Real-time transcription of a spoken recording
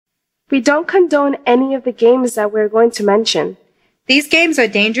We don't condone any of the games that we're going to mention. These games are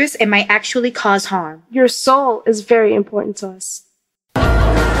dangerous and might actually cause harm. Your soul is very important to us.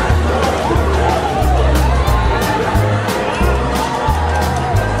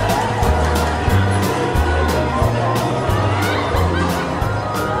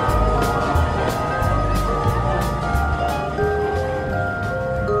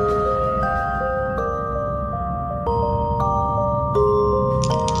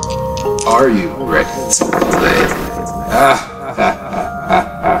 Are you ready to play?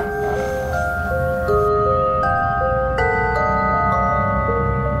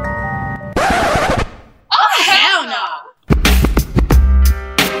 Oh, hell no!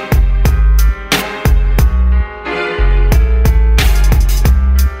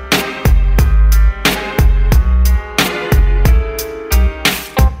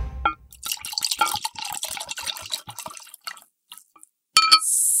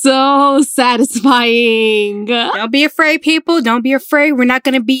 So satisfying. Don't be afraid, people. Don't be afraid. We're not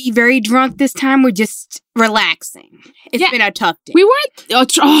going to be very drunk this time. We're just relaxing. It's been a tough day. We weren't...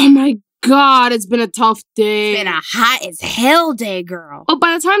 Oh my God, it's been a tough day. It's been a hot as hell day, girl. Oh,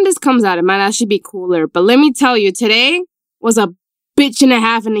 by the time this comes out, it might actually be cooler. But let me tell you, today was a bitch and a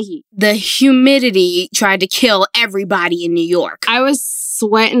half in the heat. The humidity tried to kill everybody in New York. I was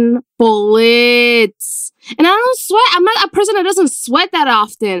sweating bullets. And I don't sweat. I'm not a person that doesn't sweat that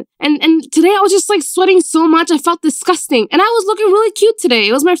often. And today I was just like sweating so much. I felt disgusting. And I was looking really cute today.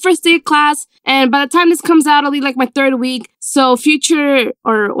 It was my first day of class. And by the time this comes out, it'll be like my third week. So future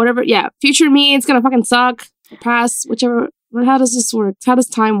or whatever. Yeah. Future me, it's going to fucking suck. Past, whichever. How does this work? How does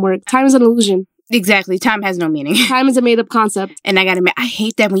time work? Time is an illusion. Exactly. Time has no meaning. Time is a made-up concept. And I gotta admit, I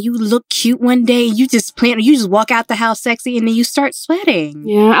hate that when you look cute one day, you just walk out the house sexy and then you start sweating.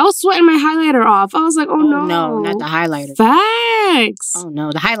 Yeah, I was sweating my highlighter off. I was like, oh no. No, not the highlighter. Facts. Oh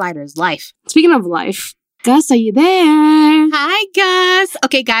no, the highlighter is life. Speaking of life, Gus, are you there? Hi, Gus.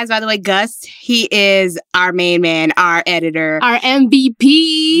 Okay, guys, by the way, Gus, he is our main man, our editor. Our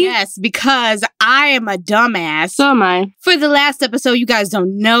MVP. Yes, because I am a dumbass. So am I. For the last episode, you guys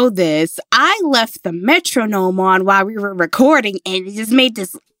don't know this, I left the metronome on while we were recording and it just made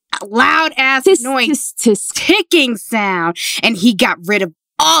this loud ass noise, ticking sound, and he got rid of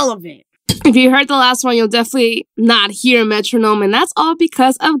all of it. If you heard the last one, you'll definitely not hear metronome, and that's all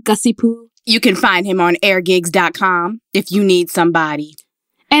because of Gussie Poo. You can find him on airgigs.com if you need somebody.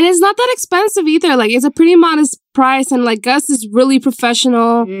 And it's not that expensive either. Like, it's a pretty modest price. And, like, Gus is really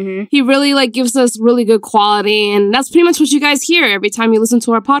professional. Mm-hmm. He really, like, gives us really good quality. And that's pretty much what you guys hear every time you listen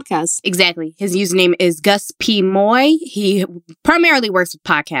to our podcast. Exactly. His username is Gus P. Moy. He primarily works with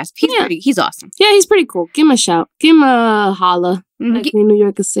podcasts. He's awesome. Yeah, he's pretty cool. Give him a shout. Give him a holla, like we New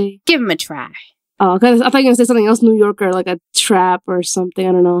Yorkers say. Give him a try. Oh, I thought you were going to say something else New Yorker, like a trap or something.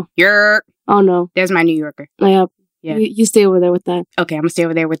 I don't know. Oh, no. There's my New Yorker. Yeah. Yeah. You stay over there with that. Okay, I'm going to stay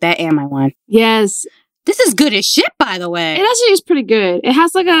over there with that and my one. Yes. This is good as shit, by the way. It actually is pretty good. It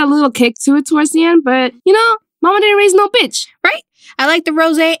has like a little kick to it towards the end, but, you know, mama didn't raise no bitch. Right? I like the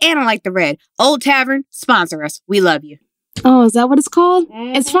rosé and I like the red. Old Tavern, sponsor us. We love you. Oh, is that what it's called?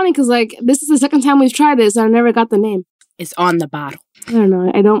 Mm-hmm. It's funny because, like, this is the second time we've tried this and I never got the name. It's on the bottle. I don't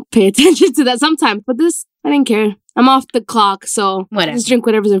know. I don't pay attention to that sometimes, but this, I didn't care. I'm off the clock, so whatever. Just drink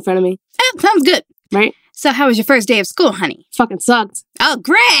whatever's in front of me. Sounds good. Right? So how was your first day of school, honey? Fucking sucked. Oh,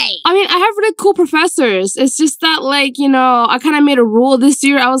 great! I mean, I have really cool professors. It's just that, like, you know, I kind of made a rule this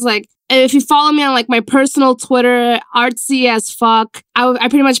year. I was like, if you follow me on, like, my personal Twitter, artsy as fuck, I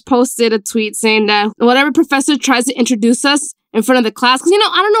pretty much posted a tweet saying that whatever professor tries to introduce us in front of the class, because, you know,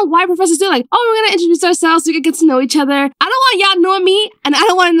 I don't know why professors do like, oh, we're going to introduce ourselves so we can get to know each other. I don't want y'all knowing me, and I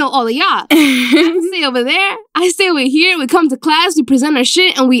don't want to know all of y'all. I stay over there. I stay over here. We come to class, we present our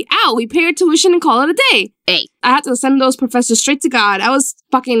shit, and we out. We pay our tuition and call it a day. Hey. I had to send those professors straight to God. I was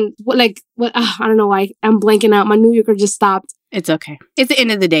fucking, I don't know why. I'm blanking out. My New Yorker just stopped. It's okay. It's the end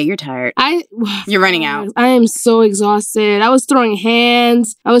of the day. You're tired. You're running out. I am so exhausted. I was throwing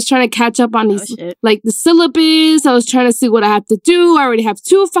hands. I was trying to catch up on these, like, the syllabus. I was trying to see what I have to do. I already have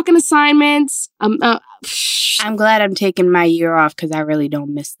 2 fucking assignments. I'm glad I'm taking my year off because I really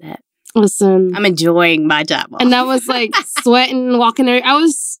don't miss that. Listen. I'm enjoying my time off. And I was like sweating, walking there. I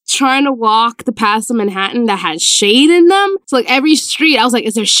was trying to walk the paths of Manhattan that had shade in them. So like every street, I was like,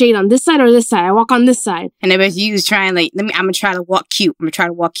 is there shade on this side or this side? I walk on this side. And I bet you was trying I'm going to try to walk cute. You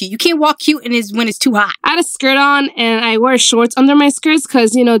can't walk cute when it's too hot. I had a skirt on and I wear shorts under my skirts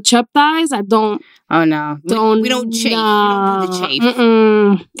because, you know, chub thighs, I don't. Oh, no. We don't chafe. Nah, we don't do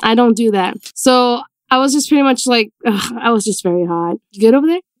the chafe. I don't do that. So I was just pretty much like, I was just very hot. You good over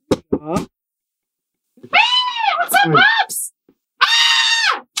there? Huh? What's up, Pops?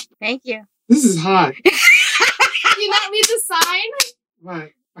 Ah! Thank you. This is hot. You not read the sign?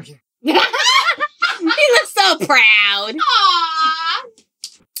 Right. Okay. He looks so proud. Aww.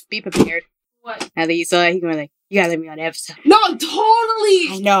 Be prepared. What? Now that you saw it, he's going to like, you gotta let me on the episode. No, totally.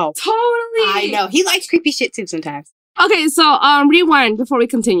 I know. Totally. I know. He likes creepy shit too sometimes. Okay, so rewind before we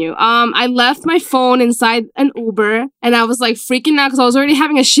continue. I left my phone inside an Uber and I was like freaking out because I was already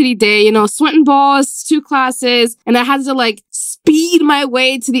having a shitty day, you know, sweating balls, 2 classes, and I had to like speed my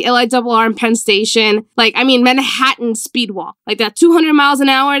way to the LIRR in Penn Station. Like, I mean, Manhattan speed walk. Like that 200 miles an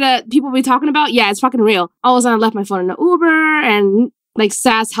hour that people be talking about. Yeah, it's fucking real. All of a sudden I left my phone in the Uber and like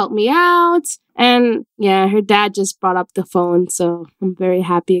Sass helped me out. And yeah, her dad just brought up the phone, so I'm very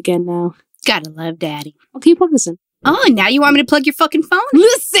happy again now. Gotta love daddy. Okay, plug this in. Oh, now you want me to plug your fucking phone?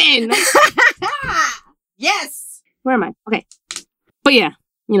 Listen! Yes! Where am I? Okay. But yeah,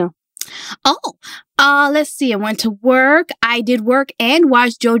 you know. Let's see. I went to work. I did work and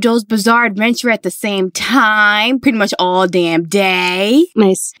watched JoJo's Bizarre Adventure at the same time. Pretty much all damn day.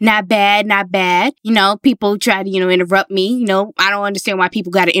 Nice. Not bad, not bad. You know, people try to, interrupt me. You know, I don't understand why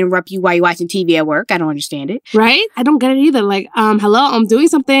people got to interrupt you while you're watching TV at work. I don't understand it. Right? I don't get it either. Like, hello, I'm doing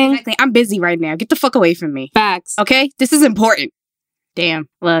something. Exactly. I'm busy right now. Get the fuck away from me. Facts. Okay? This is important. Damn.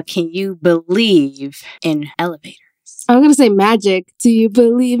 Well, can you believe in elevators? I'm gonna say magic. Do you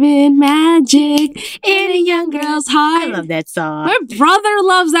believe in magic in a young girl's heart? I love that song. My brother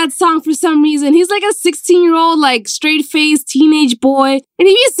loves that song for some reason. He's like a 16-year-old, like, straight-faced teenage boy. And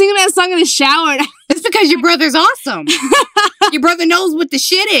he be singing that song in the shower. It's because your brother's awesome. Your brother knows what the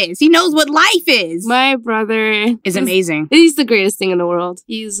shit is. He knows what life is. My brother is amazing. He's the greatest thing in the world.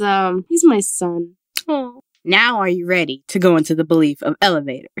 He's my son. Oh. Now are you ready to go into the belief of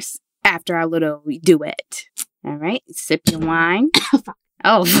elevators after our little duet? All right, sip your wine.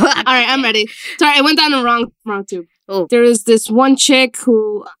 Oh, fuck. All right, I'm ready. Sorry, I went down the wrong tube. Oh. There is this one chick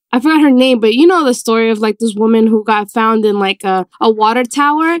who, I forgot her name, but you know the story of like this woman who got found in like a water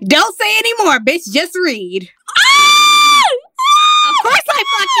tower? Don't say anymore, bitch. Just read. Of course I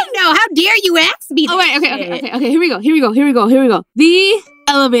fucking know. How dare you ask me that? Oh, wait, okay. Here we go. The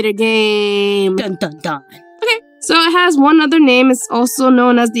elevator game. Dun, dun, dun. Okay, so it has one other name. It's also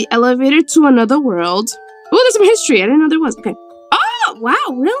known as the elevator to another world. Oh, there's some history. I didn't know there was. Okay. Oh,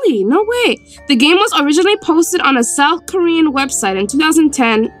 wow, really? No way. The game was originally posted on a South Korean website in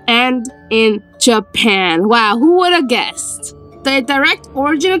 2010 and in Japan. Wow, who would have guessed? The direct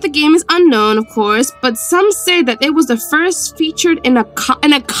origin of the game is unknown, of course, but some say that it was the first featured in a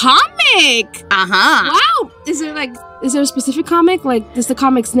comic. Uh-huh. Wow. Is there a specific comic? Like, is the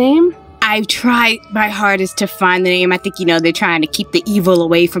comic's name? I've tried my hardest to find the name. I think, they're trying to keep the evil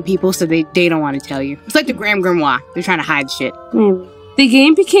away from people, so they don't want to tell you. It's like the Graham Grimoire. They're trying to hide shit. Maybe. The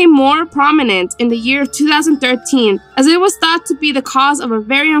game became more prominent in the year of 2013, as it was thought to be the cause of a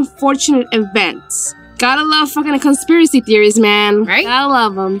very unfortunate event. Gotta love fucking conspiracy theories, man. Right? Gotta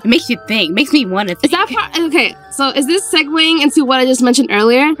love them. It makes you think. It makes me want to think. Is that part? Okay, so is this segueing into what I just mentioned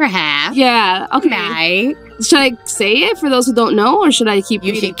earlier? Perhaps. Yeah, okay. Right. Should I say it for those who don't know, or should I keep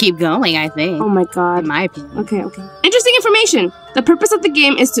You reading? should keep going, I think. Oh my god. In my opinion. Okay. Interesting information. The purpose of the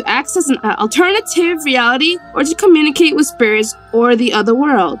game is to access an alternative reality or to communicate with spirits or the other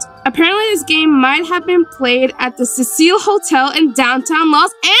world. Apparently, this game might have been played at the Cecil Hotel in downtown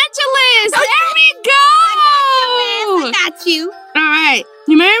Los Angeles. There we go! I got you. All right.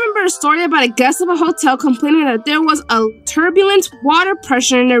 You may remember a story about a guest of a hotel complaining that there was a turbulent water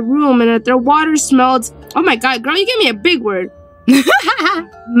pressure in their room and that their water smelled... Oh my god, girl, you gave me a big word.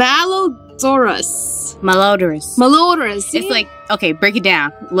 Malodorous. See? It's like, okay, break it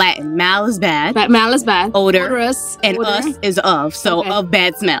down. Latin. Mal is bad. Mal is bad. Odor. Odorous. And Odor. us is of. So Okay. of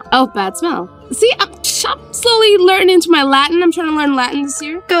bad smell. Of bad smell. See, I'm slowly learning into my Latin. I'm trying to learn Latin this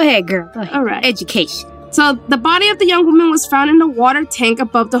year. Go ahead, girl. Go ahead. All right. Education. So, the body of the young woman was found in the water tank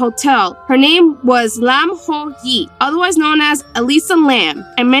above the hotel. Her name was Lam Ho-yi, otherwise known as Elisa Lam,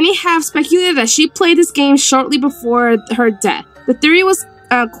 and many have speculated that she played this game shortly before her death. The theory was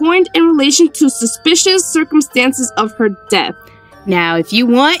coined in relation to suspicious circumstances of her death. Now, if you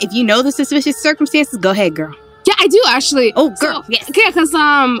know the suspicious circumstances, go ahead, girl. Yeah, I do actually. Oh, girl, yes. Yeah, because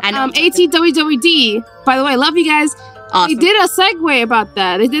ATWWD, by the way, I love you guys. Awesome. They did a segue about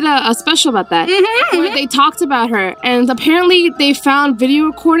that. They did a special about that. Where they talked about her. And apparently they found video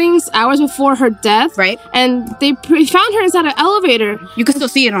recordings hours before her death. Right. And they found her inside an elevator. You can still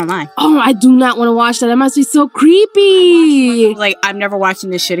see it online. Oh, I do not want to watch that. That must be so creepy. Like, I'm never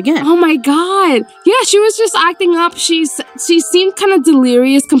watching this shit again. Oh my god. Yeah, she was just acting up. She seemed kind of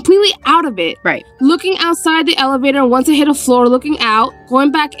delirious, completely out of it. Right. Looking outside the elevator, and once it hit a floor, looking out,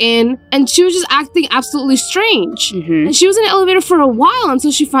 going back in, and she was just acting absolutely strange. Mm-hmm. And she was in the elevator for a while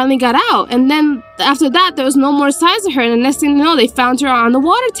until she finally got out. And then after that, there was no more signs of her. And the next thing you know, they found her on the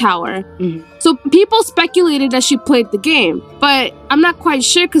water tower. So people speculated that she played the game. But I'm not quite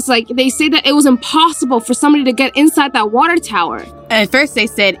sure because like they say that it was impossible for somebody to get inside that water tower. At first they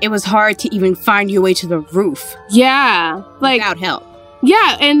said it was hard to even find your way to the roof. Yeah. Like, without help.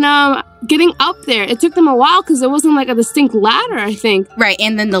 Yeah, and getting up there, it took them a while because there wasn't like a distinct ladder, I think. Right,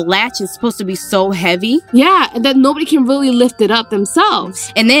 and then the latch is supposed to be so heavy. Yeah, and that nobody can really lift it up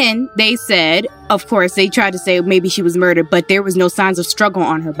themselves. And then they said, of course, they tried to say maybe she was murdered, but there was no signs of struggle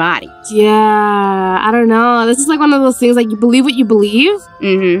on her body. Yeah, I don't know. This is like one of those things, like you believe what you believe.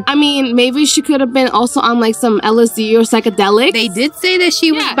 I mean, maybe she could have been also on like some LSD or psychedelics. They did say that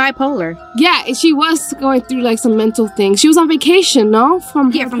she was bipolar. Yeah, she was going through like some mental things. She was on vacation, no?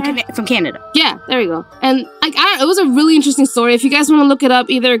 From Canada. Yeah, there we go. And like it was a really interesting story. If you guys want to look it up,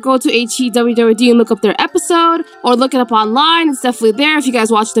 either go to HEWWD and look up their episode, or look it up online. It's definitely there. If you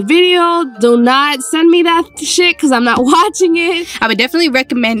guys watch the video, do not send me that shit because I'm not watching it. I would definitely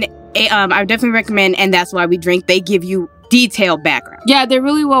recommend. And That's Why We Drink. They give you detailed background. Yeah, they're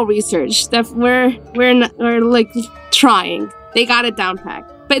really well researched. We're like trying. They got it down packed.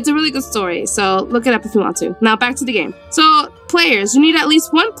 But it's a really good story, so look it up if you want to. Now back to the game. So players, you need at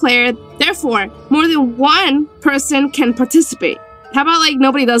least one player. Therefore, more than one person can participate. How about like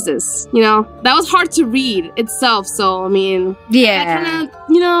nobody does this? You know, that was hard to read itself. So I mean, that kind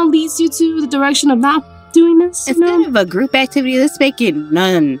of leads you to the direction of not doing this. Instead of a group activity, let's make it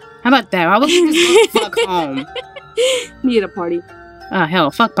none. How about that? Why would we just go fuck home? Need a party. Oh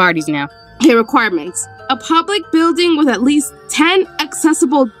hell, fuck parties now. Okay, requirements. A public building with at least 10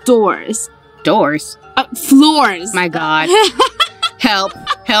 accessible doors. Doors? Floors. My God.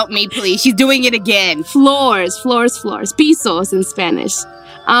 Help me, please. She's doing it again. Floors. Pisos in Spanish.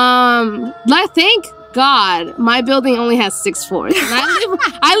 Thank God, my building only has 6 floors. And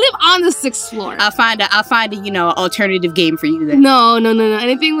I live on the 6th floor. I'll find a alternative game for you then. No.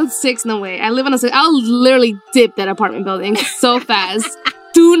 Anything with 6, no way. I live on a 6. I'll literally dip that apartment building so fast.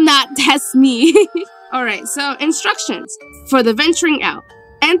 Do not test me. All right, so instructions for the venturing out.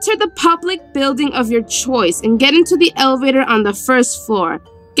 Enter the public building of your choice and get into the elevator on the 1st floor.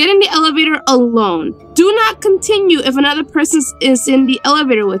 Get in the elevator alone. Do not continue if another person is in the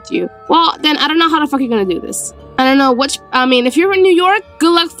elevator with you. Well, then I don't know how the fuck you're gonna do this. I don't know if you're in New York,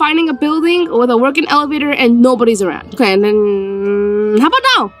 good luck finding a building with a working elevator and nobody's around. Okay, and then how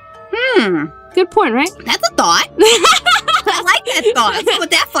about now? Good point, right? That's a thought. I like that thought. Let's go with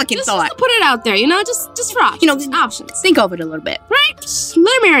that fucking thought. Just to put it out there, just for options. Options. Think over it a little bit. Right? Just let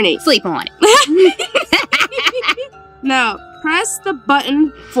it marinate. Sleep on it. Now, press the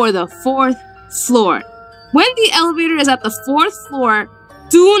button for the 4th floor. When the elevator is at the 4th floor,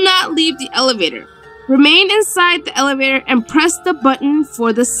 do not leave the elevator. Remain inside the elevator and press the button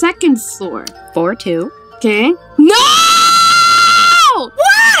for the 2nd floor. 4-2. Okay. No!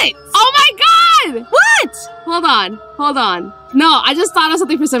 What? Oh my God! What? Hold on. No, I just thought of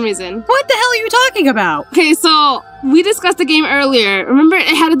something for some reason. What the hell are you talking about? Okay, so we discussed the game earlier. Remember it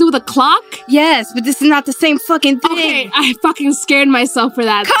had to do with a clock? Yes, but this is not the same fucking thing. Okay, I fucking scared myself for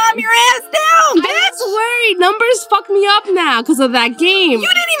that. Calm your ass down, bitch! I'm not worried. Numbers fuck me up now because of that game. You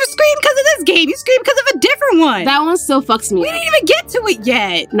didn't even scream because of this game. You screamed because of a different one. That one still fucks me up. We didn't even get to it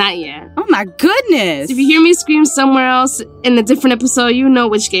yet. Not yet. Oh my goodness. So if you hear me scream somewhere else in a different episode, you know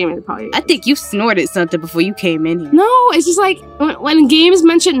which game it probably is. I think you snorted something before you came in here. No, it's just like when games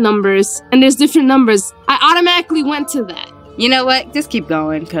mention numbers and there's different numbers, I automatically went to that. You know what? Just keep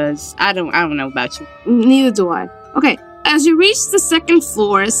going, because I don't know about you. Neither do I. Okay. As you reach the 2nd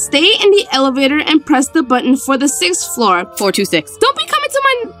floor, stay in the elevator and press the button for the 6th floor. 426. Don't be coming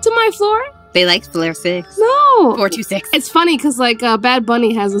to my floor. They like floor 6. No. 426. It's funny because like Bad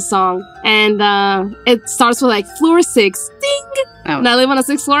Bunny has a song and it starts with like floor 6. Ding. Oh. And I live on the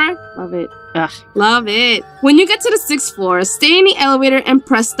 6th floor. Love it. Ugh. Love it. When you get to the 6th floor, stay in the elevator and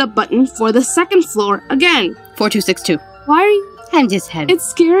press the button for the 2nd floor again. 4262. Why are you? I'm just having. It's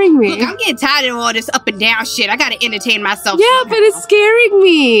scaring me. Look, I'm getting tired of all this up and down shit. I gotta entertain myself. Yeah, somehow. but it's scaring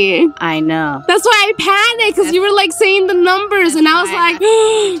me. I know. That's why I panicked because you were like saying the numbers, and I was like,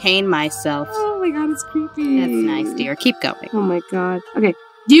 entertain myself. Oh my God, it's creepy. That's nice, dear. Keep going. Oh my God. Okay.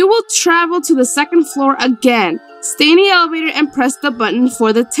 You will travel to the 2nd floor again. Stay in the elevator and press the button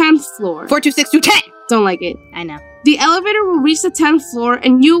for the 10th floor. 42610. Don't like it. I know. The elevator will reach the 10th floor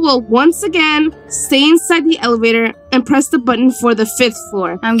and you will once again stay inside the elevator and press the button for the 5th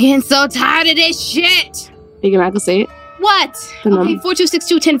floor. I'm getting so tired of this shit. Are you gonna have to say it? What? The okay,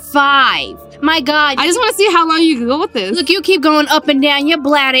 4262105. My God. I just want to see how long you can go with this. Look, you keep going up and down. Your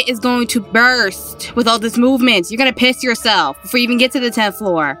bladder is going to burst with all this movement. You're going to piss yourself before you even get to the 10th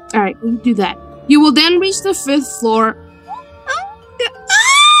floor. All right, you do that. You will then reach the 5th floor.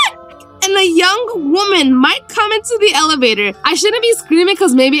 And a young woman might come into the elevator. I shouldn't be screaming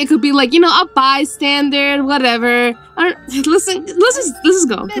because maybe it could be like, a bystander, whatever. Listen, let's just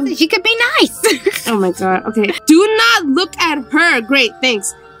go. She could be nice. Oh my God. Okay. Do not look at her. Great,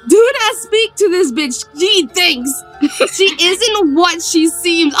 thanks. Do not speak to this bitch. Gee, thanks. She isn't what she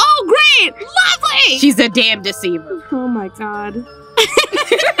seems. Oh, great. Lovely. She's a damn deceiver. Oh my God.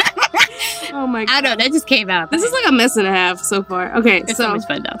 Oh my God. I know, that just came out. This is like a mess and a half so far. Okay, it's so much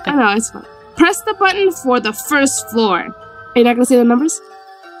fun though. I know, it's fun. Press the button for the 1st floor. Are you not gonna see the numbers?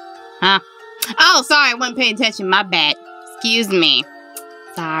 Huh? Oh, sorry, I wasn't paying attention. My bad. Excuse me.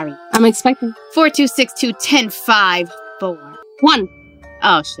 Sorry. I'm expecting. 42621054. 1.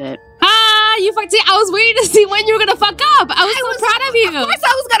 Oh, shit. You fucked it. I was waiting to see when you were gonna fuck up. I was so proud of you. Of course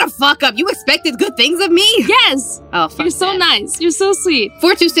I was gonna fuck up. You expected good things of me. Yes. Oh, fuck. You're so nice. You're so sweet.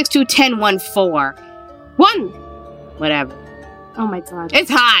 42621014. 1. Whatever. Oh my God. It's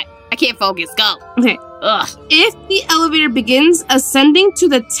hot. I can't focus. Go. Okay. Ugh. If the elevator begins ascending to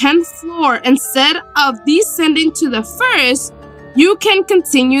the 10th floor instead of descending to the 1st, you can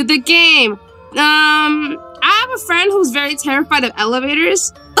continue the game. I have a friend who's very terrified of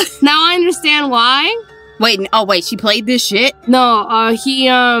elevators. Now I understand why. Wait, she played this shit? No, he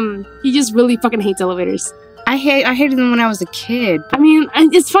just really fucking hates elevators. I hated them when I was a kid. I mean,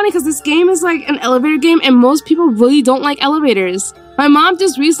 it's funny because this game is like an elevator game and most people really don't like elevators. My mom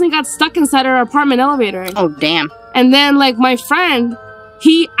just recently got stuck inside her apartment elevator. Oh, damn. And then, like, my friend,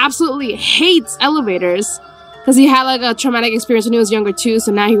 he absolutely hates elevators because he had, like, a traumatic experience when he was younger, too,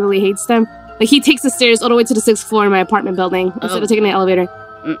 so now he really hates them. Like, he takes the stairs all the way to the 6th floor in my apartment building instead of taking the elevator.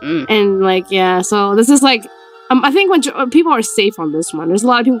 And, like, yeah, so this is, like, I think when people are safe on this one. There's a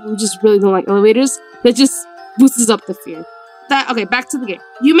lot of people who just really don't like elevators. That just boosts up the fear. Okay, back to the game.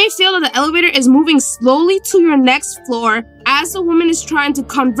 You may feel that the elevator is moving slowly to your next floor as the woman is trying to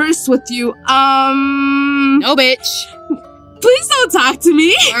converse with you. No, bitch. Please don't talk to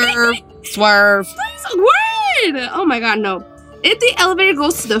me. Swerve. Please, word. Oh my God, no. If the elevator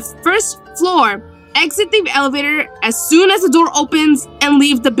goes to the 1st floor, exit the elevator as soon as the door opens and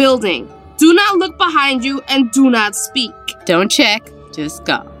leave the building. Do not look behind you and do not speak. Don't check. Just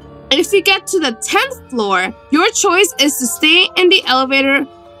go. If you get to the 10th floor, your choice is to stay in the elevator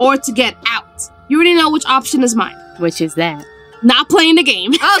or to get out. You already know which option is mine. Which is that? Not playing the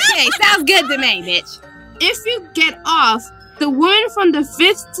game. Okay, sounds good to me, bitch. If you get off, the woman from the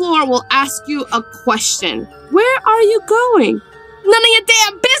 5th floor will ask you a question. Where are you going? None of your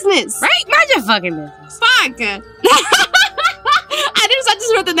damn business. Right? Mind your fucking business. Fuck. I just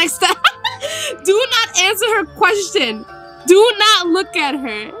read the next step. Do not answer her question. Do not look at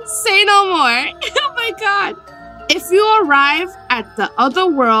her. Say no more. Oh my God. If you arrive at the other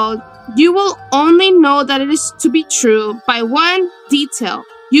world, you will only know that it is to be true by one detail.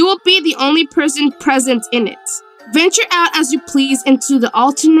 You will be the only person present in it. Venture out as you please into the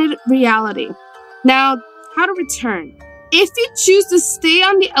alternate reality. Now, how to return. If you choose to stay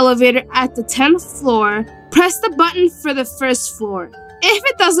on the elevator at the 10th floor, press the button for the 1st floor. If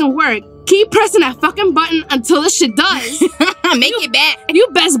it doesn't work, keep pressing that fucking button until the shit does. Make it back. You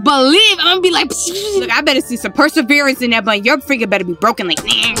best believe I'm gonna be like... Look, I better see some perseverance in that button. Your finger better be broken like...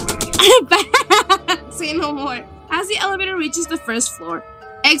 Say no more. As the elevator reaches the 1st floor,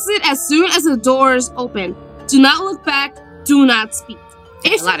 exit as soon as the doors open. Do not look back. Do not speak.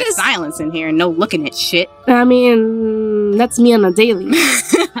 There's a lot of silence in here and no looking at shit. I mean, that's me on a daily.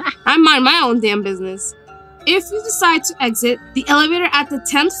 I mind my own damn business. If you decide to exit the elevator at the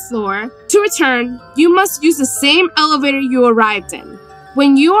 10th floor, to return, you must use the same elevator you arrived in.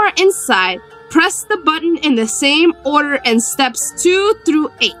 When you are inside, press the button in the same order and steps 2 through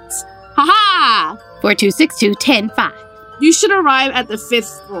 8. Haha! 426210-5. You should arrive at the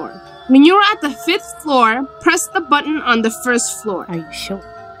 5th floor. When you are at the 5th floor, press the button on the 1st floor. Are you sure?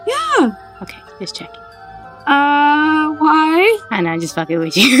 Yeah. Okay, just checking. Why? I know, I'm just fucking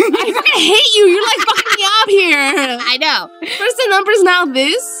with you. I fucking hate you. You're like fucking me up here. I know. First the numbers, now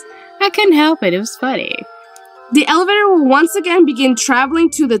this. I couldn't help it. It was funny. The elevator will once again begin traveling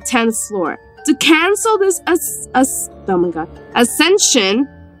to the 10th floor. To cancel this ascension,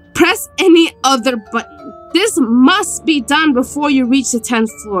 press any other button. This must be done before you reach the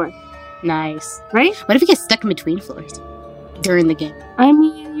 10th floor. Nice. Right? What if we get stuck in between floors during the game? I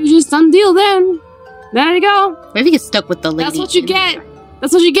mean, you just undeal then. There you go. What if we get stuck with the lady? That's what you get.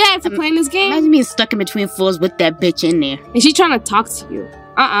 That's what you get for playing this game. Imagine being stuck in between floors with that bitch in there. And she's trying to talk to you.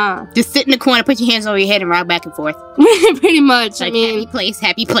 Just sit in the corner, put your hands over your head, and rock back and forth. Pretty much. Like, I mean, happy place,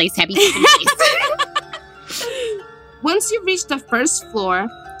 happy place, happy place. Once you reach the first floor,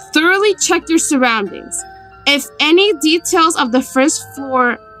 thoroughly check your surroundings. If any details of the first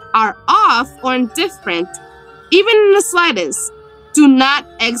floor are off or indifferent, even in the slightest, do not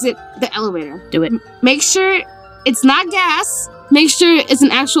exit the elevator. Do it. Make sure it's not gas. Make sure it's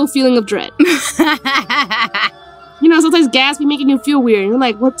an actual feeling of dread. You know, sometimes gas be making you feel weird. You're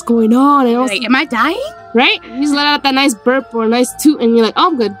like, what's going on? And like, am I dying? Right? You just let out that nice burp or a nice toot and you're like, oh,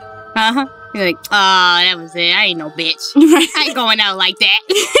 I'm good. Uh-huh. You're like, oh, that was it. I ain't no bitch. Right. I ain't going out like that.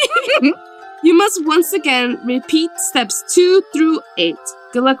 You must once again repeat steps 2 through 8.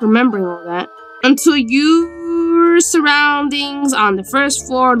 Good luck remembering all that. Until your surroundings on the first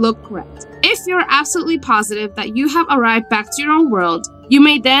floor look correct. If you're absolutely positive that you have arrived back to your own world, you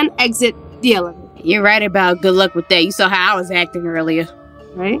may then exit the elevator. You're right about good luck with that. You saw how I was acting earlier.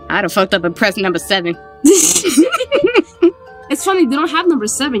 Right? I'd have fucked up and pressed number 7. It's funny, they don't have number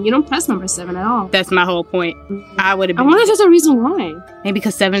 7. You don't press number 7 at all. That's my whole point. I would have been. I wonder if there's a reason why. Maybe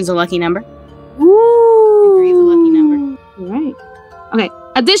because 7's a lucky number. Ooh. 3 is a lucky number. Right. Okay.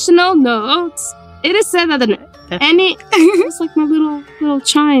 Additional notes. It is said that any... It's like my little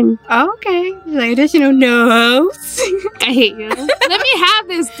chime. Okay. Like additional notes. I hate you. Let me have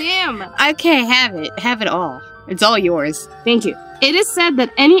this, damn. Okay, have it. Have it all. It's all yours. Thank you. It is said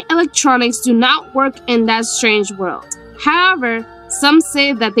that any electronics do not work in that strange world. However, some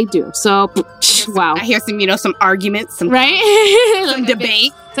say that they do. So, wow. I hear some arguments, some right? Some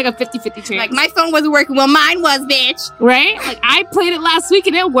debate. It's like a 50-50 chance. Like, my phone wasn't working. Well, mine was, bitch. Right? Like, I played it last week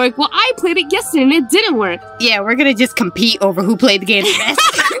and it worked. Well, I played it yesterday and it didn't work. Yeah, we're gonna just compete over who played the game the best.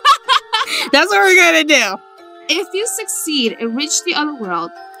 That's what we're gonna do. If you succeed and reach the other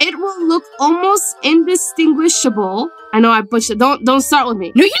world, it will look almost indistinguishable. I know I butchered. Don't start with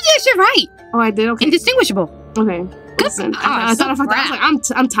me. No, you did shit right. Oh, I did? Okay. Indistinguishable. Okay. Listen, I thought I was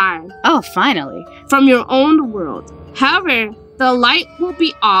like, I'm tired. Oh, finally. From your own world. However, the light will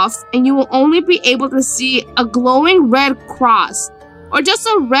be off and you will only be able to see a glowing red cross or just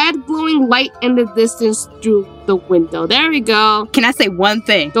a red glowing light in the distance through the window. There we go. Can I say one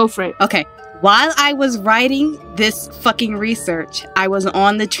thing? Go for it. Okay. While I was writing this fucking research, I was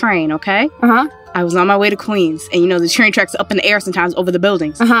on the train, okay? Uh-huh. I was on my way to Queens, and you know, the train tracks are up in the air sometimes over the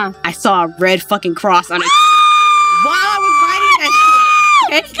buildings. Uh-huh. I saw a red fucking cross on it. While I was writing that shit,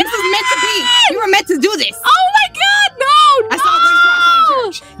 okay? This was meant to be. You were meant to do this. Oh my god, no! I saw a red cross on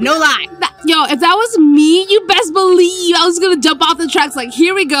the church. No lie. Yo, if that was me, you best believe I was gonna jump off the tracks like,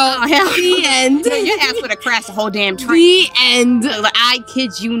 here we go. Oh, hell. The end. No, your ass would have crashed the whole damn train. The end. Like, I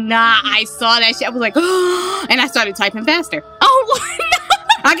kid you not. I saw that shit. I was like, and I started typing faster. Oh, no.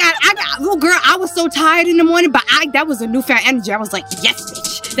 I got, little girl, I was so tired in the morning, but that was a newfound energy. I was like, yes,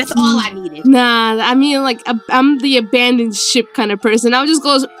 bitch. That's all I needed. Nah, I mean, like, I'm the abandoned ship kind of person. I would just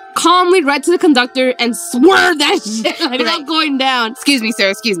go calmly right to the conductor and swerve that shit without going down. Excuse me, sir.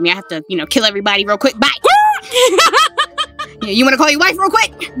 Excuse me. I have to, kill everybody real quick. Bye. Yeah, you want to call your wife real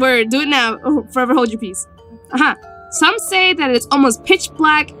quick? Word, do it now. Oh, forever hold your peace. Uh-huh. Some say that it's almost pitch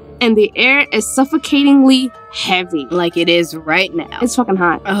black and the air is suffocatingly heavy. Like it is right now. It's fucking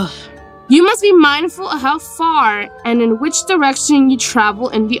hot. Ugh. You must be mindful of how far and in which direction you travel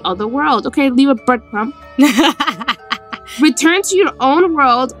in the other world. Okay, leave a breadcrumb. Return to your own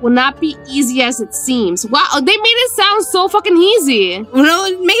world will not be easy as it seems. Wow, they made it sound so fucking easy. No,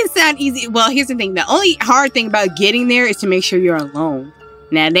 it made it sound easy. Well, here's the thing. The only hard thing about getting there is to make sure you're alone.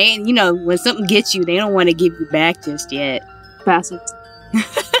 Now, when something gets you, they don't want to give you back just yet. Bastards.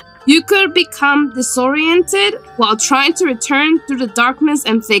 You could become disoriented while trying to return through the darkness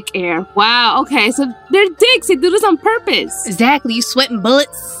and thick air. Wow, okay, so they're dicks. They do this on purpose. Exactly. You sweating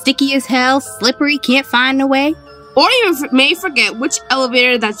bullets, sticky as hell, slippery, can't find no way. Or you may forget which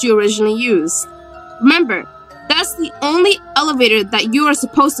elevator that you originally used. Remember, that's the only elevator that you are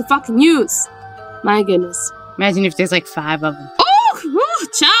supposed to fucking use. My goodness. Imagine if there's like 5 of them. Oh,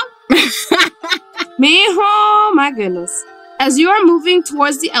 chop. Oh my goodness. As you are moving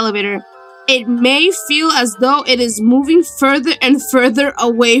towards the elevator, it may feel as though it is moving further and further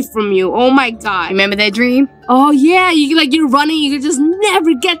away from you. Oh my god. Remember that dream? Oh yeah, you're running, you can just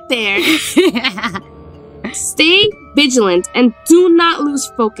never get there. Stay vigilant and do not lose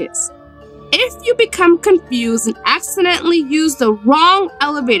focus. If you become confused and accidentally use the wrong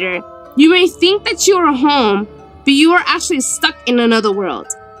elevator, you may think that you are home, but you are actually stuck in another world.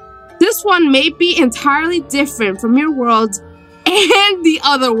 This one may be entirely different from your world and the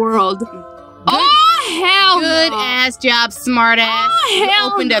other world. Hell Good no. ass job, smart ass. Oh, hell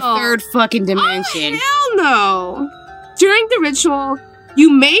You opened no. a third fucking dimension. Oh, hell no. During the ritual, You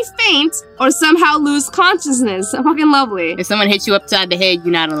may faint or somehow lose consciousness. Fucking lovely. If someone hits you upside the head,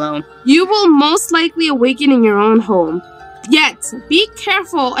 you're not alone. You will most likely awaken in your own home. Yet, be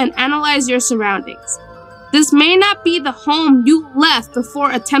careful and analyze your surroundings. This may not be the home you left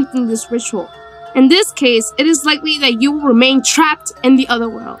before attempting this ritual. In this case, it is likely that you will remain trapped in the other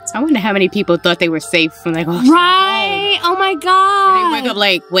world. I wonder how many people thought they were safe when they go, right? Oh my god. And they wake up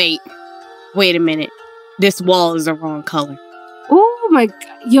like, wait a minute. This wall is the wrong color. Oh my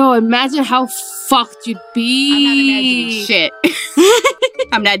god. Yo, imagine how fucked you'd be. I'm not imagining shit.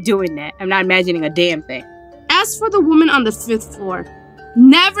 I'm not doing that. I'm not imagining a damn thing. As for the woman on the 5th floor,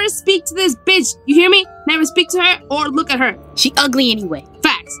 never speak to this bitch. You hear me? Never speak to her or look at her. She ugly anyway.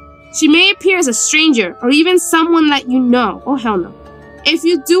 Facts. She may appear as a stranger or even someone that you know. Oh, hell no. If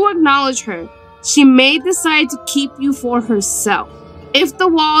you do acknowledge her, she may decide to keep you for herself. If the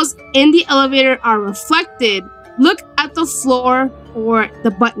walls in the elevator are reflected, look at the floor or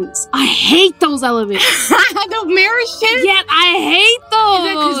the buttons. I hate those elevators. The mirror shit? Yeah, I hate those.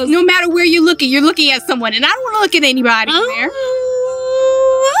 Because no matter where you're looking at someone, and I don't want to look at anybody in there.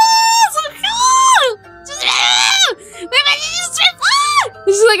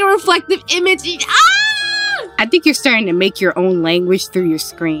 This is like a reflective image. I think you're starting to make your own language through your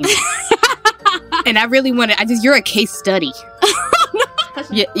screen. And I really want to, you're a case study.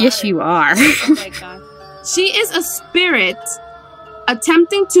 Yes, you are. Oh my god. She is a spirit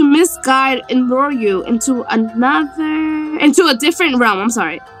attempting to misguide and lure you into a different realm,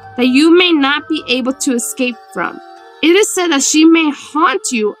 that you may not be able to escape from. It is said that she may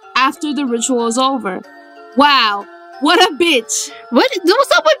haunt you after the ritual is over. Wow. What a bitch.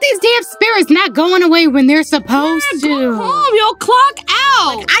 What's up with these damn spirits not going away when they're supposed to? Go home, yo, clock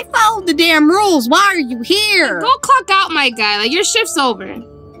out. Like, I followed the damn rules. Why are you here? Go clock out, my guy. Like, your shift's over.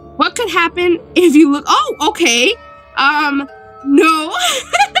 What could happen if you look... Oh, okay. No.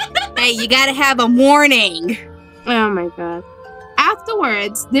 Hey, you gotta have a warning. Oh my god.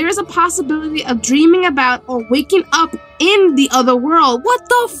 Afterwards, there is a possibility of dreaming about or waking up in the other world. What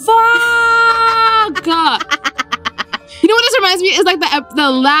the fuck? You know what this reminds me? It's like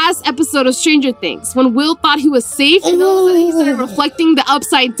the last episode of Stranger Things when Will thought he was safe and all of a sudden he started reflecting the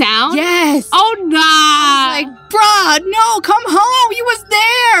upside down. Yes. Oh nah. I was like, bruh, no, come home. You was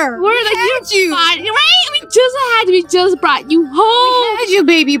there. We're like, you fine, right? We just brought you home. We had you,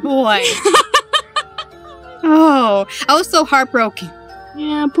 baby boy. Oh, I was so heartbroken.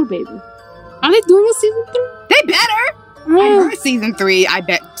 Yeah, poor baby. Are they doing a season 3? They better. I heard season 3. I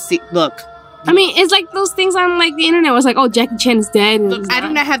bet. Look. I mean, it's like those things on like the internet where it's like, oh, Jackie Chan is dead. Look, I do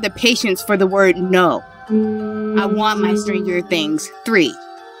not have the patience for the word no. I want my Stranger Things 3.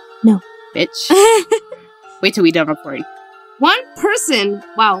 No. Bitch. Wait till we done recording. One person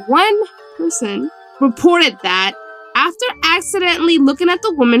reported that after accidentally looking at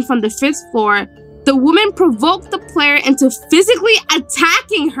the woman from the 5th floor, the woman provoked the player into physically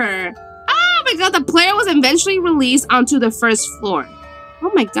attacking her. Oh my god, the player was eventually released onto the 1st floor.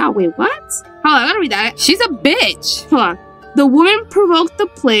 Oh my god, wait, what? Hold on, I gotta read that. She's a bitch. Hold on. The woman provoked the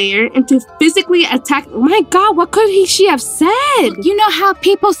player into physically attacking. Oh my god, what could she have said? You know how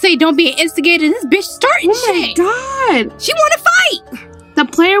people say don't be an instigator? This bitch starting shit. Oh my god. She wanna fight. The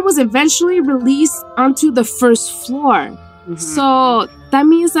player was eventually released onto the 1st floor. Mm-hmm. So that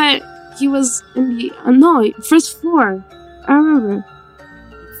means that he was in the 1st floor. I remember.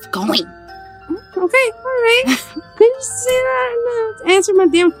 It's going. Okay, alright. Could you say that? No, answer my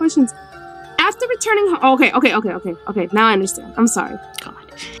damn questions. After returning home... Okay. Now I understand. I'm sorry. God.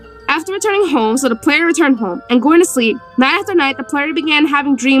 After returning home, so the player returned home and going to sleep, night after night, the player began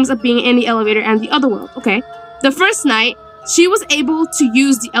having dreams of being in the elevator and the other world. Okay. The first night, she was able to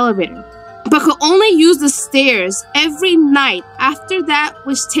use the elevator, but could only use the stairs every night after that,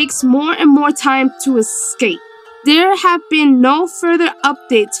 which takes more and more time to escape. There have been no further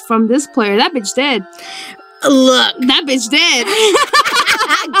updates from this player. That bitch dead. Look. That bitch dead.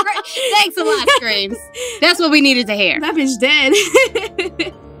 Thanks a lot, Screams. That's what we needed to hear. That bitch dead.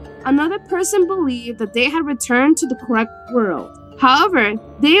 Another person believed that they had returned to the correct world. However,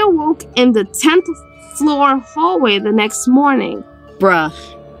 they awoke in the 10th floor hallway the next morning. Bruh.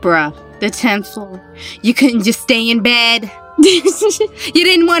 The 10th floor. You couldn't just stay in bed? You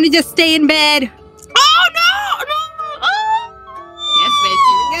didn't want to just stay in bed? Oh, no! Yes, bitch.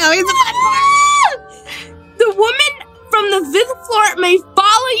 Here we go. Here's the fun part. The woman from the 5th floor may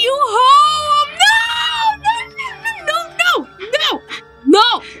follow you home.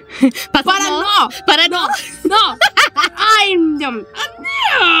 No. Para no.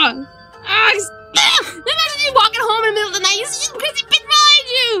 Imagine you walking home in the middle of the night. You see some crazy bitch behind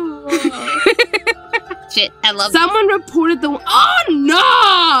you. Shit, I love Someone reported the... Oh,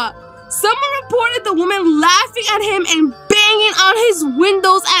 no! Someone reported the woman laughing at him and banging on his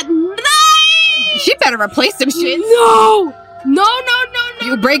windows at night! She better replace some shit. No! No.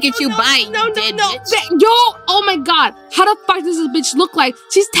 You break it, you buy it. No. Bitch. Yo, oh my god. How the fuck does this bitch look like?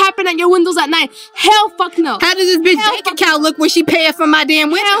 She's tapping at your windows at night. Hell fuck no. How does this bitch bank account look when she paying for my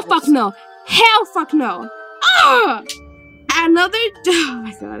damn windows? Hell fuck no. Another... Oh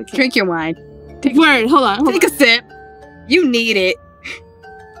my god, I can't. Drink your wine. Hold on. Take a sip. You need it.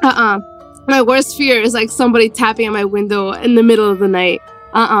 My worst fear is like somebody tapping at my window in the middle of the night.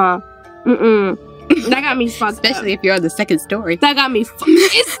 That got me fucked Especially up. if you're on the second story. That got me Yo!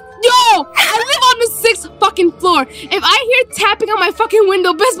 I live on the 6th fucking floor. If I hear tapping on my fucking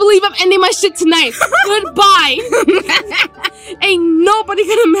window, best believe I'm ending my shit tonight. Goodbye. Ain't nobody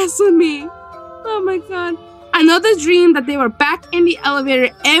gonna mess with me. Oh my god. Another dream that they were back in the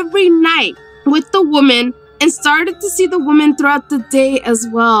elevator every night with the woman and started to see the woman throughout the day as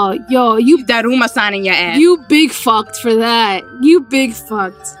well. Yo, you Daruma sign in your ass. You big fucked for that. You big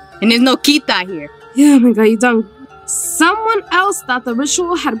fucked. And there's no Kita here. Yeah, oh my god, you done. Someone else thought the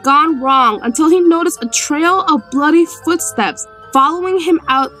ritual had gone wrong until he noticed a trail of bloody footsteps following him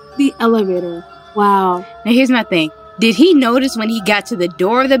out the elevator. Wow. Now here's my thing. Did he notice when he got to the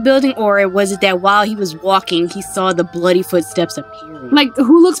door of the building, or was it that while he was walking, he saw the bloody footsteps appearing? Like,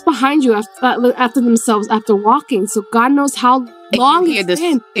 who looks behind you after themselves after walking? So God knows how long it's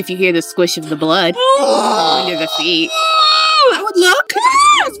been. If you hear the squish of the blood under the feet. I would look.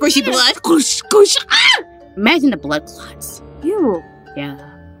 Squishy blood. Squish. Imagine the blood clots. Ew. Yeah.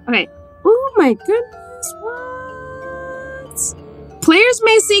 Okay. Oh my goodness. What? Players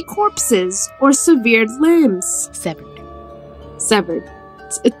may see corpses or severed limbs. Severed.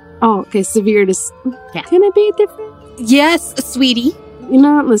 Okay, severed is... Yeah. Can it be different? Yes, sweetie. You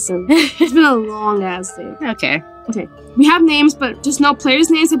know what? Listen. It's been a long-ass day. Okay. We have names, but just know players'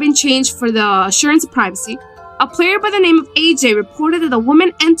 names have been changed for the assurance of privacy. A player by the name of AJ reported that a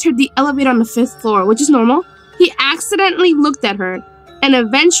woman entered the elevator on the 5th floor, which is normal. He accidentally looked at her and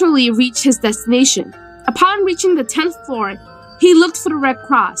eventually reached his destination. Upon reaching the 10th floor, he looked for the Red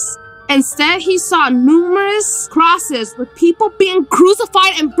Cross. Instead, he saw numerous crosses with people being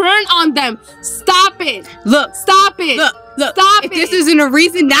crucified and burned on them. Stop it. Look. Stop it. Look. Stop if it. this isn't a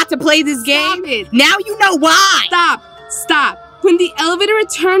reason not to play this game, now you know why. Stop. When the elevator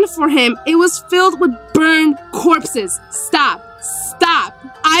returned for him, it was filled with burned corpses. Stop.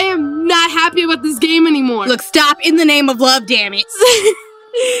 I am not happy about this game anymore. Look, stop in the name of love, damn it.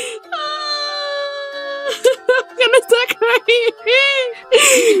 I'm gonna start crying.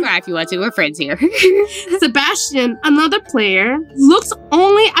 You can cry if you want to. We're friends here. Sebastian, another player, looked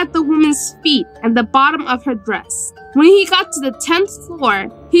only at the woman's feet and the bottom of her dress. When he got to the 10th floor,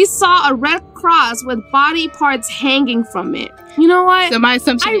 he saw a red cross with body parts hanging from it. You know what? So my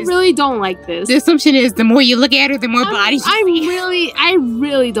assumption is... I really don't like this. The assumption is the more you look at her, the more bodies you see. I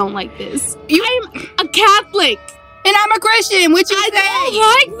really don't like this. I'm a Catholic. And I'm a Christian. What you say? I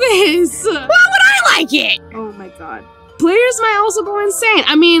don't like this. Why would I like it? Oh my god. Players might also go insane.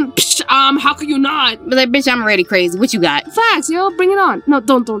 I mean, how could you not? But like, bitch, I'm already crazy. What you got? Facts, yo, bring it on. No,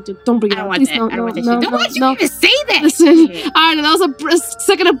 don't bring it on. I don't want that. I don't want that shit. Don't want you to even say that. Listen, alright, that was a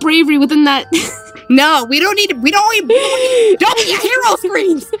second of bravery within that. No, we don't need. Don't be a hero,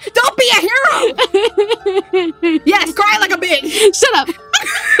 Screams. Don't be a hero. Yes, cry like a bitch. Shut up.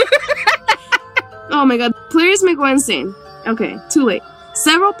 Oh my god, players may go insane. Okay, too late.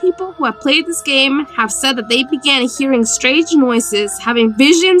 Several people who have played this game have said that they began hearing strange noises, having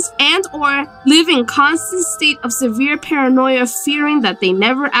visions, and or live in constant state of severe paranoia, fearing that they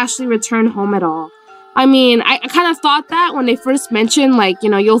never actually return home at all. I mean, I kind of thought that when they first mentioned, like, you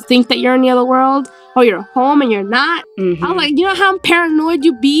know, you'll think that you're in the other world, or you're home and you're not. Mm-hmm. I was like, you know how paranoid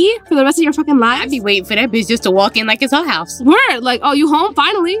you be for the rest of your fucking life? I'd be waiting for that bitch just to walk in like it's her house. Word, like, oh, you home?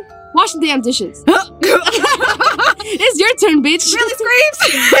 Finally. Wash the damn dishes. It's your turn, bitch. Really, Screams?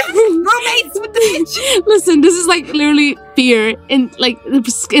 Roommates with the bitch. Listen, this is like literally fear in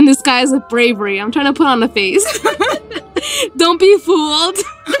disguise of bravery. I'm trying to put on a face. Don't be fooled.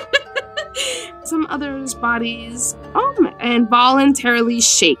 Some others' bodies involuntarily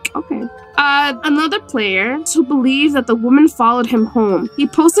shake. Okay. Another player who believes that the woman followed him home. He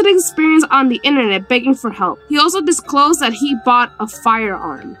posted an experience on the internet begging for help. He also disclosed that he bought a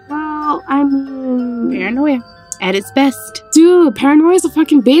firearm. Well, I mean... Paranoia. At its best. Dude, paranoia is a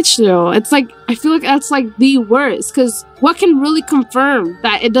fucking bitch, though. It's like, I feel like that's like the worst. Because what can really confirm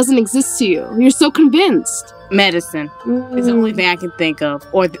that it doesn't exist to you? You're so convinced. Medicine is the only thing I can think of.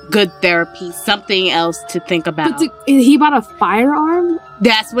 Or good therapy. Something else to think about. But he bought a firearm?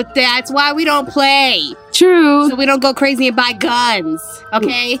 That's why we don't play. True. So we don't go crazy and buy guns.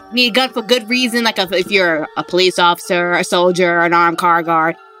 Okay? Need a gun for good reason. Like if you're a police officer, a soldier, an armed car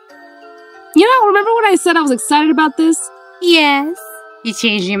guard. You know, remember when I said I was excited about this? Yes. You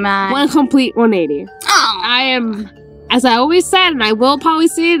changed your mind. One complete 180. Oh. I am, as I always said, and I will probably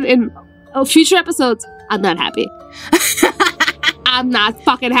say it in future episodes, I'm not happy. I'm not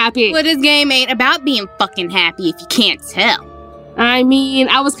fucking happy. Well, this game ain't about being fucking happy if you can't tell. I mean,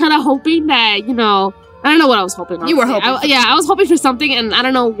 I was kind of hoping that, you know, I don't know what I was hoping. You were hoping. I was hoping for something, and I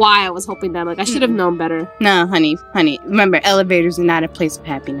don't know why I was hoping that. Like, I should have known better. No, honey. Remember, elevators are not a place of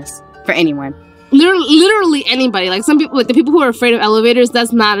happiness for anyone. Literally anybody. Like, some people, like the people who are afraid of elevators,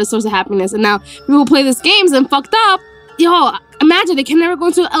 that's not a source of happiness. And now people who play these games and fucked up, yo, imagine they can never go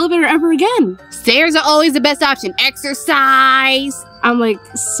into an elevator ever again. Stairs are always the best option. Exercise. I'm like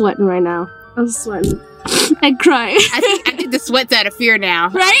sweating right now. I'm sweating. and crying. I think the sweat's out of fear now.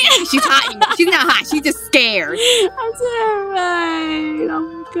 Right? She's hot. She's not hot. She's just scared. I'm terrified. Oh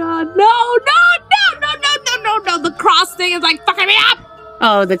my god. No. The cross thing is like fucking me up.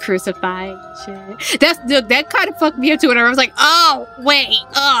 Oh, the crucifying shit. That kind of fucked me up too. And I was like, oh, wait.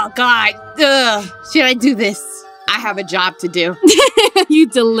 Oh, God. Ugh. Should I do this? I have a job to do. You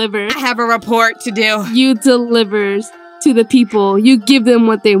deliver. I have a report to do. You deliver to the people. You give them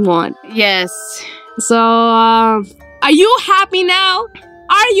what they want. Yes. So, are you happy now?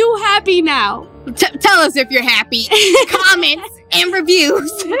 Are you happy now? Tell us if you're happy. Comments and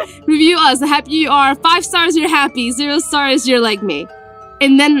reviews. Review us. Happy you are. 5 stars, you're happy. 0 stars, you're like me.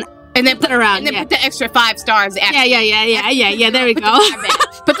 And then put around. And then put the extra 5 stars after. Yeah. There we go.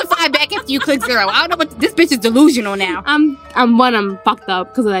 Put the 5 back after you click 0. I don't know what this bitch is delusional now. I'm fucked up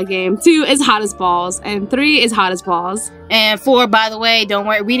because of that game. 2 is hot as balls, and 3 is hot as balls. And 4, by the way, don't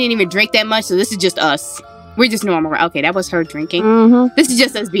worry, we didn't even drink that much, so this is just us. We're just normal. Okay, that was her drinking. Mm-hmm. This is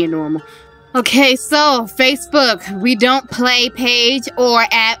just us being normal. Okay, so Facebook, We Don't Play page, or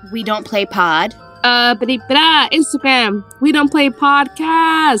at We Don't Play Pod. Instagram, We Don't Play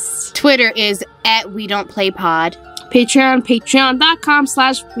Podcast. Twitter is at We Don't Play Pod.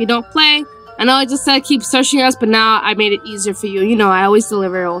 Patreon.com/We Don't Play. I know I just said keep searching us, but now I made it easier for you. You know, I always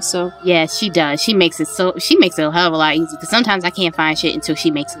deliver also. Yeah, she does. She makes it a hell of a lot easier, because sometimes I can't find shit until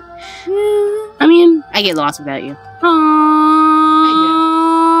she makes it. I mean, I get lost without you. Aww.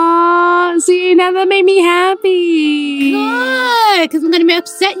 See, now that made me happy. Good, because I'm going to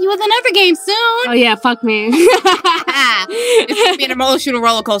upset you with another game soon. Oh, yeah, fuck me. It's going to be an emotional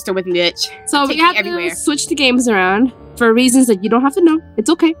roller coaster with me, bitch. So we have to switch the games around for reasons that you don't have to know.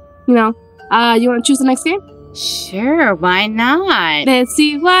 It's okay. You know. You want to choose the next game? Sure, why not? Let's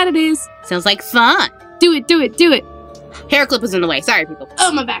see what it is. Sounds like fun. Do it. Hair clip was in the way. Sorry, people.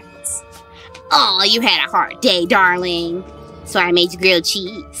 Oh, my back. Oh, you had a hard day, darling. So I made you grilled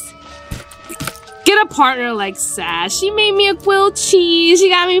cheese. Get a partner like Sass. She made me a grilled cheese. She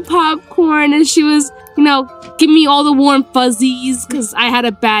got me popcorn, and she was, you know, giving me all the warm fuzzies because I had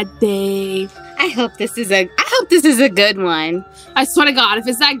a bad day. I hope this is a good one. I swear to God, if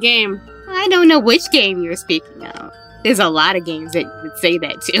it's that game. I don't know which game you're speaking of. There's a lot of games that would say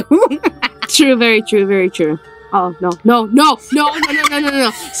that too. True, very true. Oh, no.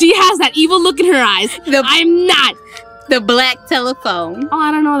 She has that evil look in her eyes. I'm not. The black telephone. Oh,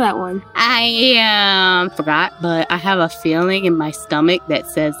 I don't know that one. I forgot, but I have a feeling in my stomach that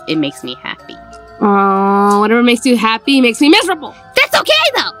says it makes me happy. Oh, whatever makes you happy makes me miserable. That's okay,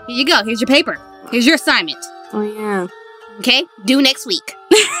 though. Here you go. Here's your paper. Here's your assignment. Oh, yeah. Okay? Due next week.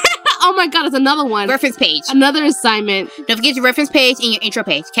 Oh, my God. It's another one. Reference page. Another assignment. Don't forget your reference page and your intro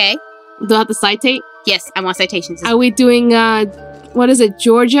page, okay? Do I have to citate? Yes, I want citations. Are we doing, what is it,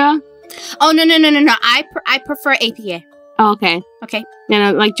 Georgia? Oh, no. I prefer APA. Oh, okay. Okay.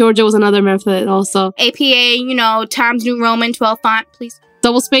 And like Georgia was another method also. APA, you know, Times New Roman 12 font, please.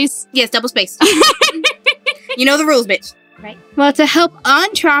 Double space? Yes, double space. You know the rules, bitch. Right. Well, to help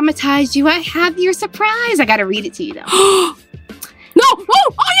untraumatize you, I have your surprise. I gotta read it to you, though. No! Oh,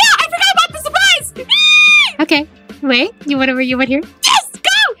 yeah! I forgot about the surprise! Okay. Wait, you want to hear? Yes! Go!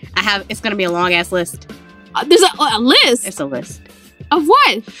 It's gonna be a long-ass list. There's a list? It's a list. Of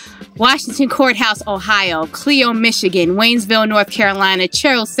what? Washington Courthouse, Ohio. Clio, Michigan. Waynesville, North Carolina.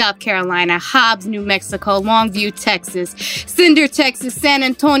 Cheryl, South Carolina. Hobbs, New Mexico. Longview, Texas. Cinder, Texas. San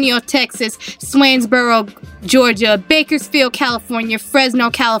Antonio, Texas. Swainsboro, Georgia. Bakersfield, California. Fresno,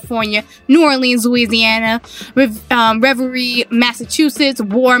 California. New Orleans, Louisiana. Reverie, Massachusetts.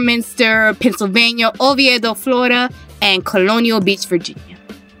 Warminster, Pennsylvania. Oviedo, Florida. And Colonial Beach, Virginia.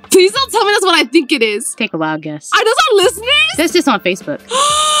 Please don't tell me that's what I think it is. Take a wild guess. Are those our listeners? That's just on Facebook.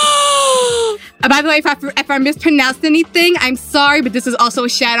 By the way, if I mispronounced anything, I'm sorry, but this is also a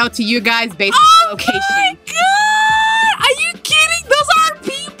shout out to you guys based on location. Oh my god! Are you kidding? Those are our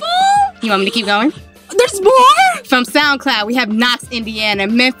people? You want me to keep going? There's more? From SoundCloud, we have Knox, Indiana,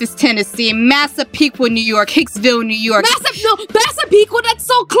 Memphis, Tennessee, Massapequa, New York, Hicksville, New York. Massapequa, that's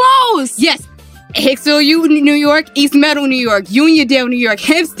so close! Yes. Hicksville, New York, East Meadow, New York, Uniondale, New York,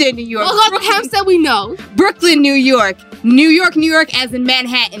 Hempstead, New York. Oh god, Hempstead we know. Brooklyn, New York, New York as in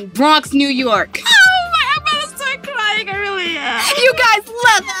Manhattan, Bronx, New York. Oh my, I'm about to start crying, I really am. You guys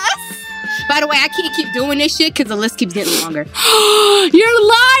love us! By the way, I can't keep doing this shit because the list keeps getting longer. You're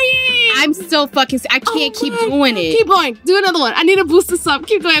lying! I'm so fucking... I can't keep doing it. Keep going. Do another one. I need to boost this up.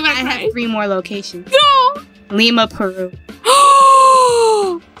 Keep going. I have 3 more locations. Go! Lima, Peru.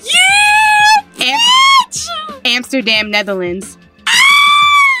 Yeah! Amsterdam, Netherlands.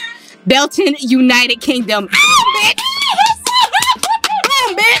 Belton, United Kingdom. Bitch!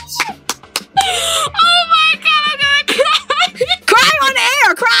 Bitch! Oh my god, I'm gonna cry! Cry on the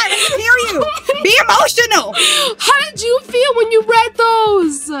air! Cry! Let me hear you! Be emotional! How did you feel when you read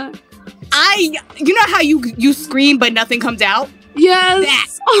those? You know how you scream but nothing comes out?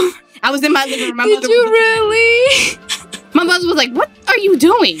 Yes. That. I was in my living room. My did mother you was really? My mother was like, "What are you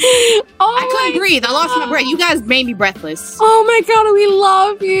doing?" Oh I couldn't breathe. I lost my breath. You guys made me breathless. Oh my god, we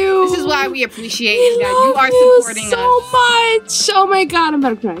love you. This is why we appreciate you guys. You are supporting so us much. Oh my god, I'm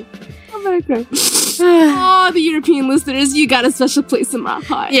about to cry. I'm about to cry. Oh, the European listeners, you got a special place in my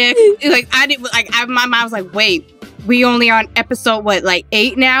heart. Yeah, like my mom was like, "Wait, we only on episode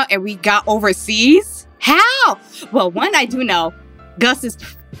 8 now, and we got overseas? How?" Well, one I do know, Gus is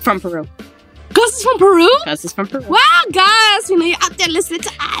from Peru. Gus is from Peru? Gus is from Peru. Wow, Gus, you know you're out there listening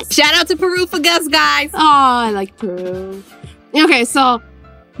to us. Shout out to Peru for Gus, guys. Oh, I like Peru. Okay, so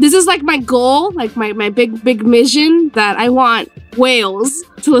this is like my goal, like my big mission that I want Wales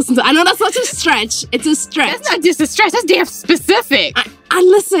to listen to. I know that's such a stretch. It's a stretch. That's not just a stretch. That's damn specific. I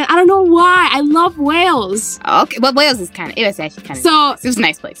listen. I don't know why. I love Wales. Okay, well, Wales is it was actually kind of so. It was a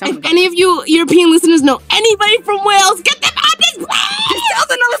nice place. If any of you European listeners know anybody from Wales, get them on this list. Just tell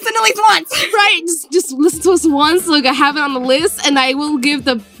them to listen at least once. Right, just listen to us once, so I can have it on the list, and I will give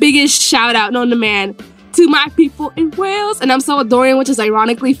the biggest shout out known to man to my people in Wales, and I'm Salvadorian, which is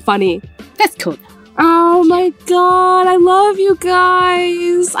ironically funny. That's cool. Oh my god, I love you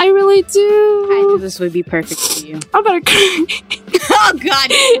guys. I really do. I knew this would be perfect for you. I'm about to cry. Oh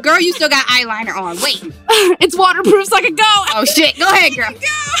god, girl, you still got eyeliner on. Wait. It's waterproof, so I can go. Oh shit, go ahead, girl.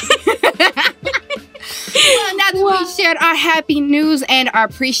 Well, now that we shared our happy news and our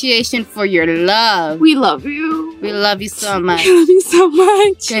appreciation for your love. We love you. We love you so much. We love you so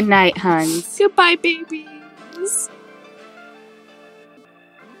much. Good night, huns. Goodbye, babies.